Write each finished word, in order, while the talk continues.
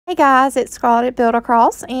Hey guys, it's Scarlett at Build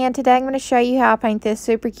Across, and today I'm going to show you how I paint this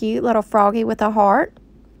super cute little froggy with a heart.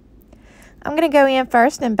 I'm going to go in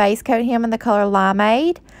first and base coat him in the color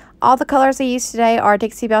Limeade. All the colors I used today are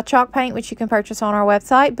Dixie Belle chalk paint, which you can purchase on our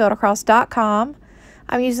website, buildacross.com.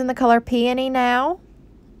 I'm using the color Peony now.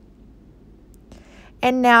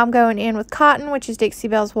 And now I'm going in with Cotton, which is Dixie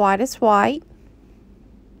Belle's Whitest White.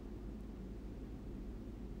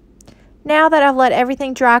 Now that I've let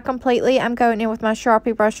everything dry completely, I'm going in with my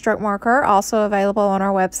Sharpie brush stroke marker, also available on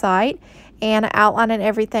our website, and outlining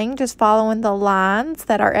everything, just following the lines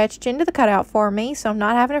that are etched into the cutout for me, so I'm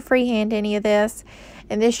not having to freehand any of this.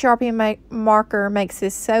 And this Sharpie marker makes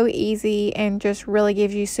this so easy and just really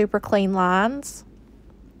gives you super clean lines.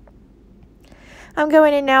 I'm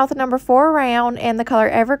going in now with the number 4 round and the color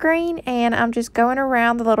Evergreen, and I'm just going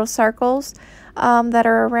around the little circles that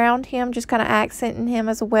are around him, just kind of accenting him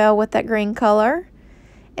as well with that green color.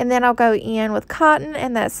 And then I'll go in with Cotton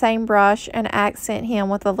and that same brush and accent him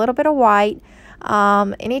with a little bit of white.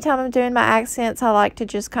 Anytime I'm doing my accents, I like to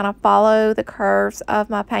just kind of follow the curves of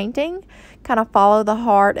my painting, kind of follow the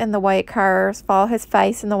heart and the way it curves, follow his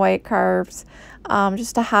face and the way it curves,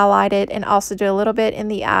 just to highlight it, and also do a little bit in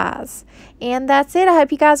the eyes. And that's it. I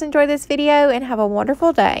hope you guys enjoyed this video and have a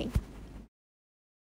wonderful day.